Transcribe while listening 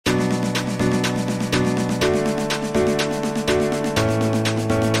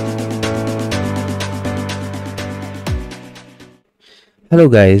Hello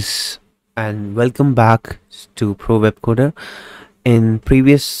guys, and welcome back to Pro Web Coder. In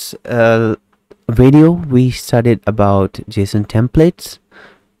previous video we studied about JSON templates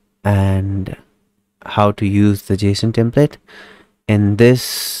and how to use the JSON template. In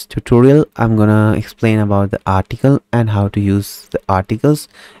this tutorial I'm gonna explain about the article and how to use the articles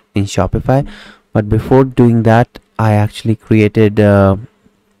in Shopify. But before doing that, I actually created in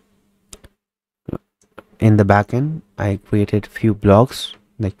the backend I created few blocks,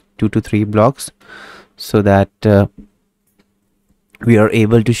 like 2 to 3 blocks, so that we are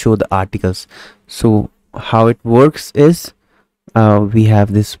able to show the articles. So how it works is we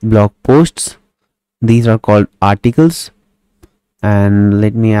have this blog posts. These are called articles, and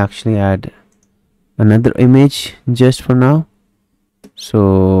let me actually add another image just for now.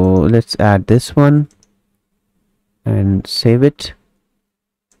 So let's add this one and save it.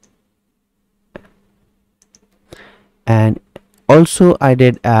 And also I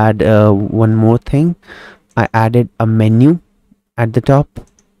did add one more thing. I added a menu at the top.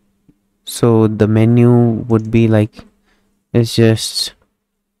 So the menu would be like, it's just,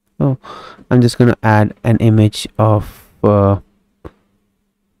 I'm just gonna add an image of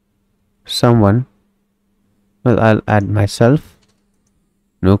someone. Well, I'll add myself,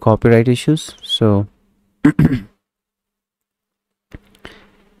 no copyright issues. So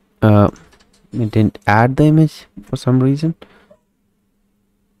it didn't add the image for some reason.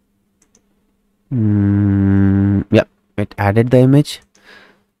 Yeah, it added the image.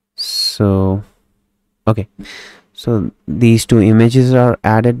 So okay, so these two images are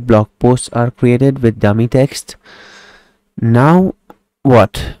added, blog posts are created with dummy text. Now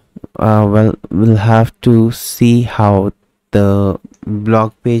what? Well, we'll have to see how the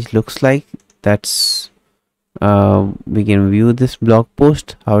blog page looks like. That's we can view this blog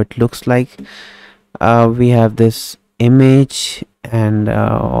post, how it looks like. We have this image and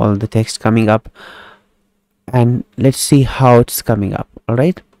all the text coming up, and let's see how it's coming up. All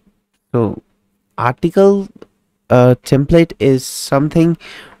right, so article template is something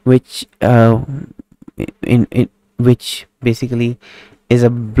which in which basically is a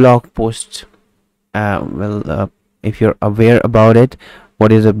blog post. If you're aware about it,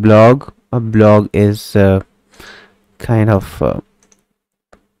 what is a blog? A blog is kind of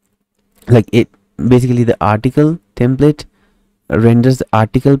like it basically the article template renders the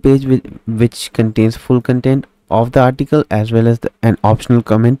article page which contains full content of the article, as well as an optional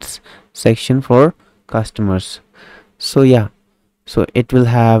comments section for customers. So yeah, so it will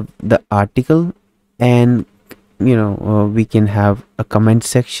have the article, and we can have a comment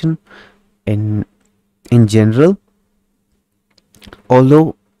section in general,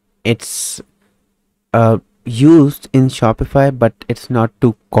 although it's used in Shopify, but it's not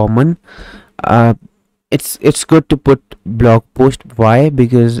too common. It's good to put blog post. Why?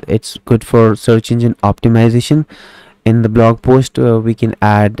 Because it's good for search engine optimization. In the blog post we can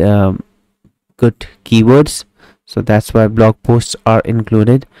add good keywords, so that's why blog posts are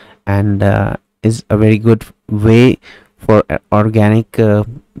included, and is a very good way for organic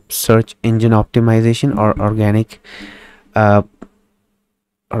search engine optimization, or organic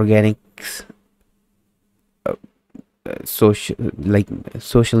social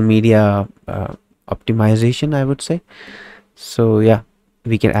media optimization, I would say. So yeah,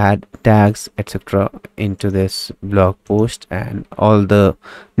 we can add tags, etc. into this blog post and all the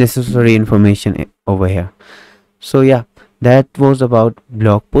necessary information over here. So yeah, that was about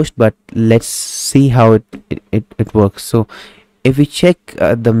blog post, but let's see how it works. So if we check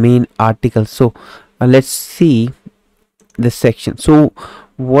the main article, so let's see this section. So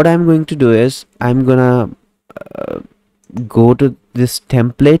what I'm going to do is I'm gonna go to this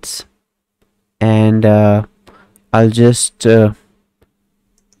templates, and I'll just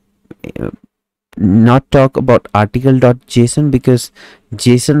not talk about article.json, because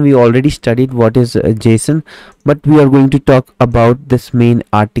JSON we already studied what is JSON, but we are going to talk about this main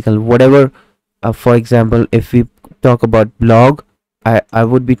article. Whatever for example, if we talk about blog, I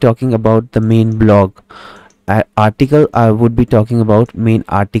would be talking about the main blog. Article, I would be talking about main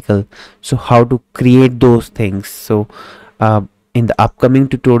article. So how to create those things? So in the upcoming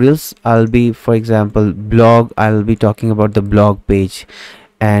tutorials, I'll be, for example, blog, I'll be talking about the blog page,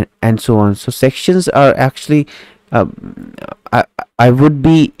 and so on. So sections are actually I would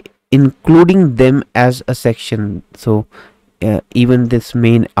be including them as a section. So even this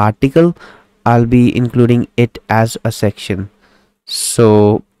main article, I'll be including it as a section.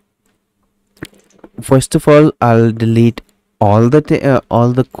 So first of all, I'll delete all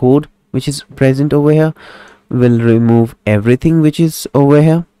the code which is present over here. We'll remove everything which is over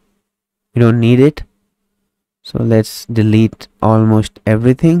here. We don't need it. So let's delete almost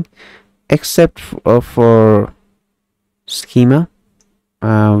everything except for schema.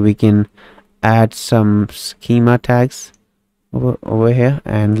 We can add some schema tags over here,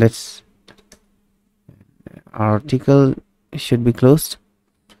 and let's article should be closed,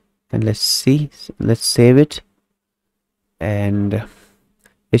 and let's see, let's save it, and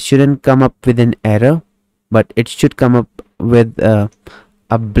it shouldn't come up with an error, but it should come up with a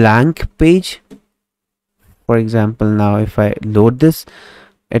blank page. For example, now if I load this,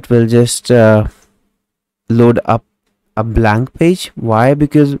 it will just load up a blank page. Why?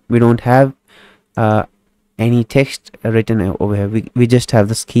 Because we don't have any text written over here. We just have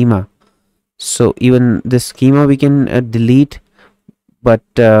the schema. So even the schema we can delete, but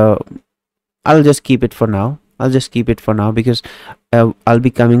I'll just keep it for now. Because I'll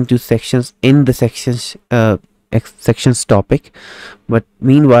be coming to sections in the sections topic. But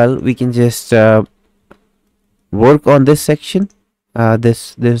meanwhile, we can just work on this section,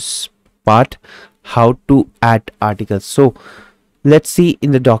 this part, how to add articles. So let's see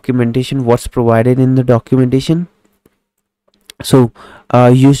in the documentation what's provided in the documentation. So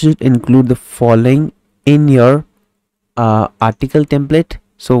you should include the following in your article template.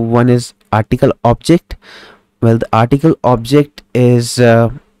 So one is article object. Well, the article object is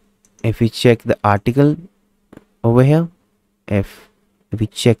if we check the article over here, if we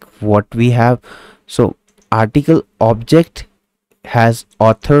check what we have, so article object has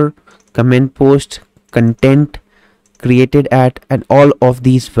author, comment post, content, created at, and all of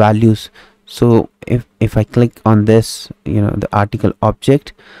these values. So if I click on this, the article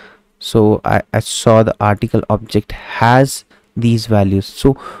object, so I saw the article object has these values.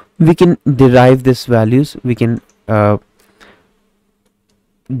 So we can derive these values. We can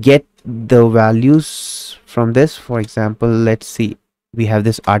get the values from this. For example, let's see, we have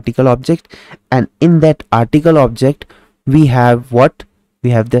this article object, and in that article object we have what?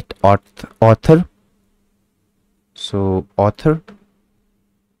 We have that author. So author,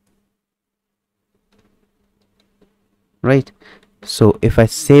 right? So if I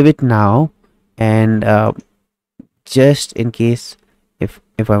save it now, and just in case, if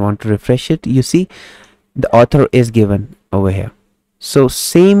I want to refresh it, you see the author is given over here. So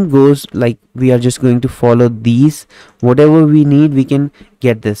same goes, like we are just going to follow these. Whatever we need, we can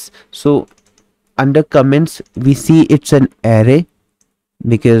get this. So under comments, we see it's an array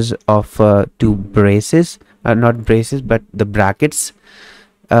because of two braces, not braces but the brackets.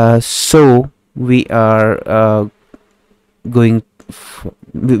 So we are we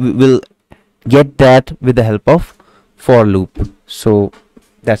will get that with the help of for loop. So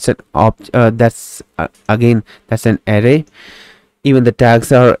that's an again, that's an array. Even the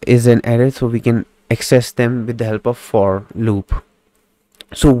tags is an array, so we can access them with the help of for loop.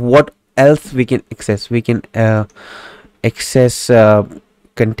 So what else we can access? We can access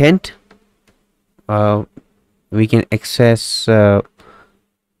content. We can access the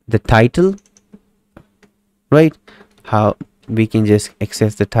title, right? How we can just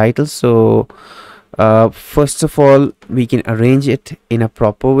access the title? So first of all, we can arrange it in a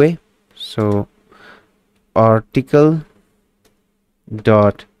proper way. So article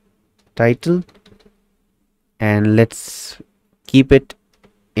dot title, and let's keep it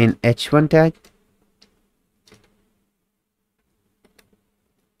in h1 tag.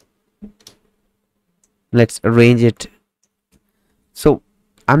 Let's arrange it. So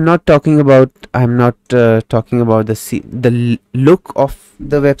I'm not talking about the look of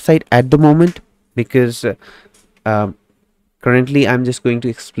the website at the moment, because currently I'm just going to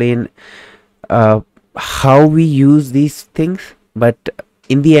explain how we use these things. But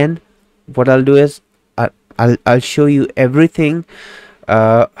in the end, what I'll do is I'll show you everything,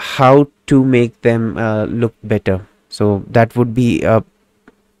 how to make them look better. So that would be a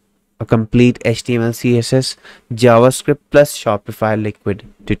complete HTML, CSS, JavaScript plus Shopify liquid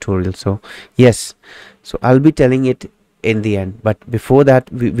tutorial. So yes, so I'll be telling it in the end, but before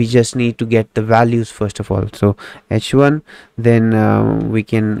that we just need to get the values first of all. So h1, then we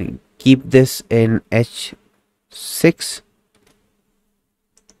can keep this in h6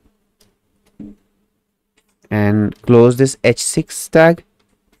 and close this h6 tag.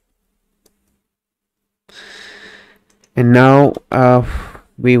 And now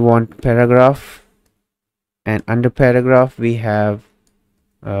we want paragraph, and under paragraph we have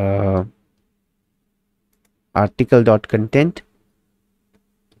article dot content.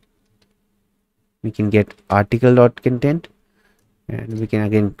 We can get article dot content, and we can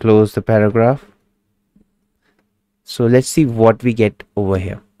again close the paragraph. So let's see what we get over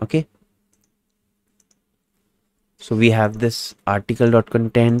here. Okay, so we have this article dot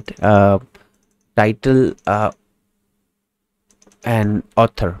content title and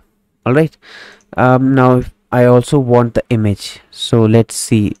author. All right. Now if I also want the image, so let's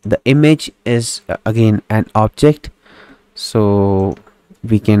see, the image is again an object, so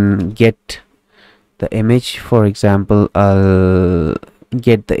we can get the image. For example, I'll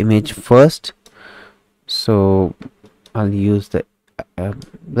get the image first, so I'll use the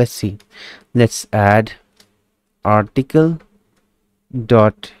let's see, let's add article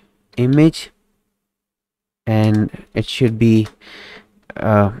dot image, and it should be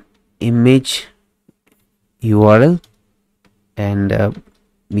image URL, and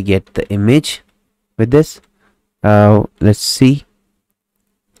we get the image with this. Let's see.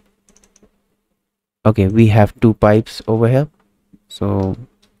 Okay, we have two pipes over here, so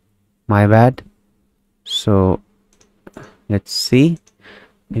my bad. So let's see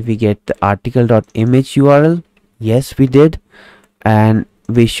if we get the article.image URL. Yes, we did, and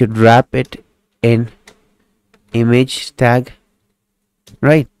we should wrap it in image tag,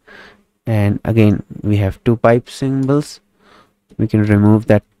 right? And again, we have two pipe symbols. We can remove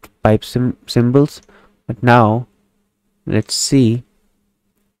that pipe symbols, but now let's see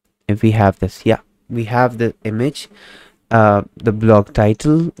if we have this. Yeah, we have the image, the blog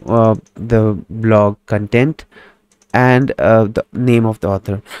title, the blog content, and the name of the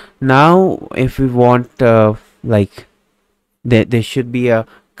author. Now if we want like there should be a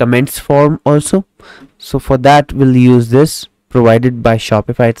comments form also, so for that we'll use this provided by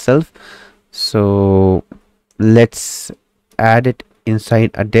Shopify itself. So let's add it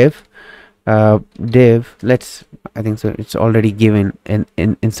inside a div. Let's, I think so it's already given in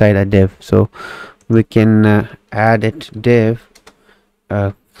inside a div, so we can add it div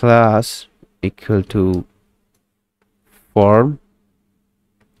class equal to form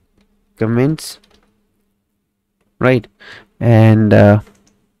comments, right? And I'll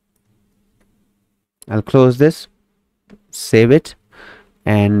close this, save it,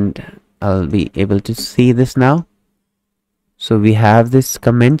 and I'll be able to see this now. So we have this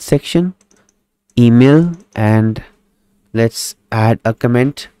comment section, email, and let's add a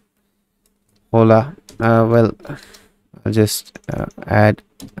comment. Hola. Well, I'll just add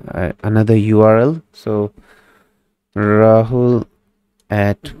another URL. So Rahul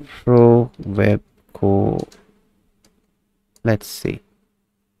at ProWebCo, let's see,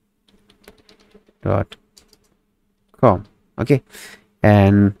 .com. Okay,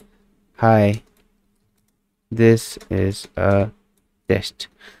 and hi, this is a test.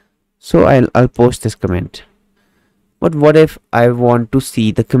 So I'll post this comment. But what if I want to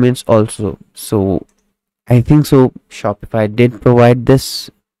see the comments also? So I think so Shopify did provide this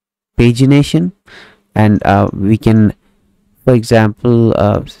pagination, and we can, for example,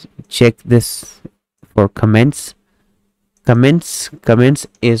 check this for comments. Comments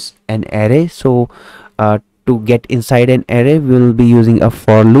is an array, so to get inside an array we'll be using a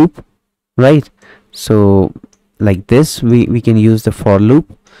for loop, right? So like this, we can use the for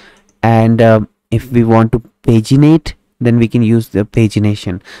loop, and if we want to paginate, then we can use the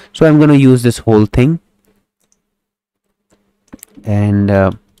pagination. So I'm going to use this whole thing, and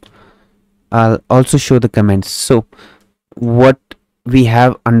I'll also show the comments. So what we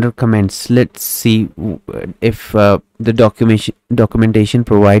have under comments, let's see if the documentation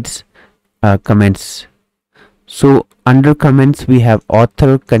provides comments. So under comments we have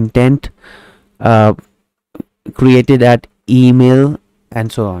author, content, created at, email,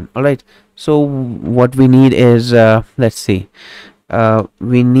 and so on. All right, so what we need is let's see,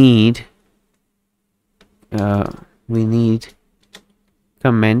 we need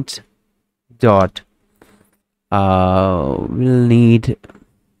comment dot we'll need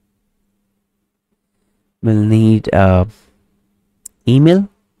email,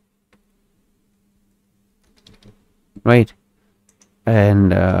 right?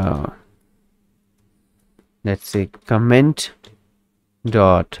 And let's say comment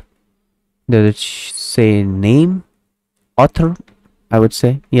dot, does it say name, author, I would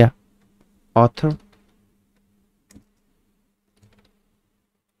say, yeah, author.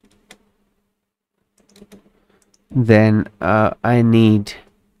 Then I need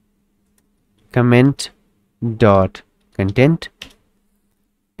comment dot content,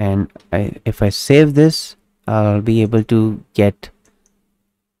 and if I save this, I'll be able to get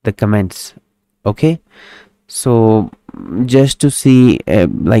the comments. Okay, so just to see,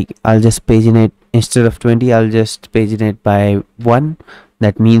 like I'll just paginate, instead of 20 I'll just paginate by 1.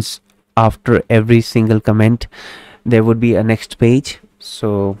 That means after every single comment there would be a next page.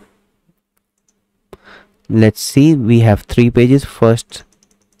 So let's see, we have 3 pages. First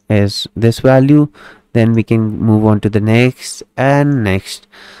is this value, then we can move on to the next and next.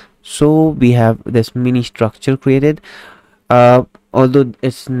 So we have this mini structure created. Although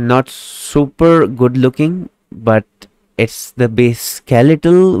it's not super good looking, but it's the base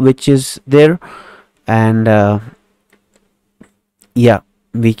skeletal which is there. And yeah,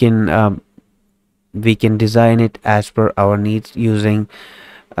 we can design it as per our needs using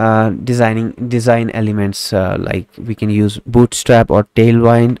design elements, like we can use Bootstrap or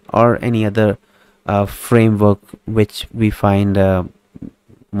Tailwind or any other framework which we find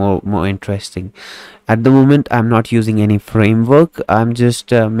more interesting. At the moment I'm not using any framework. I'm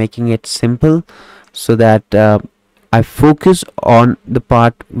just making it simple so that I focus on the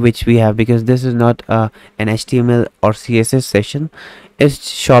part which we have, because this is not an HTML or CSS session, it's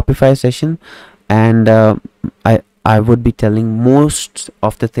Shopify session. And I would be telling most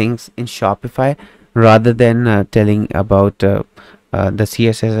of the things in Shopify rather than telling about the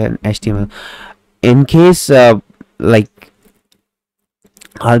CSS and HTML. In case like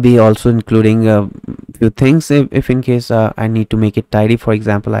I'll be also including a few things if in case I need to make it tidy. For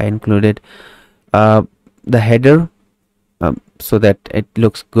example, I included the header so that it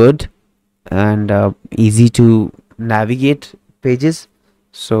looks good and easy to navigate pages.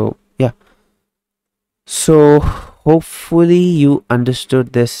 So yeah, so hopefully you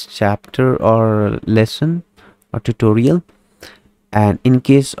understood this chapter or lesson or tutorial, and in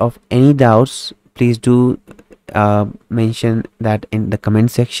case of any doubts, please do mention that in the comment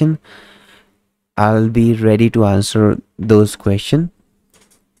section. I'll be ready to answer those questions.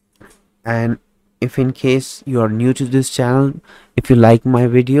 And if in case you are new to this channel, if you like my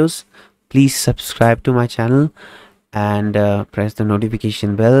videos, please subscribe to my channel and press the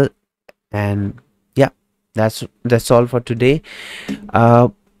notification bell. And yeah, that's all for today.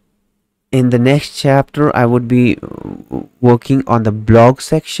 In the next chapter I would be working on the blog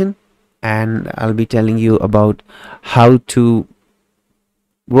section, and I'll be telling you about how to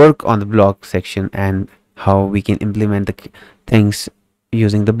work on the blog section and how we can implement the things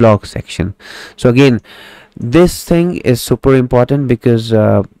using the blog section. So again, this thing is super important because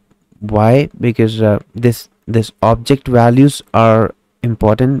why? Because this object values are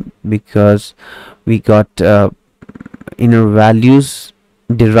important, because we got inner values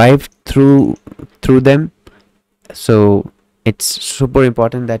derived through them. So it's super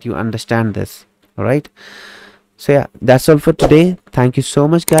important that you understand this. All right, so yeah, that's all for today. Thank you so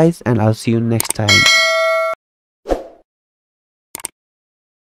much guys, and I'll see you next time.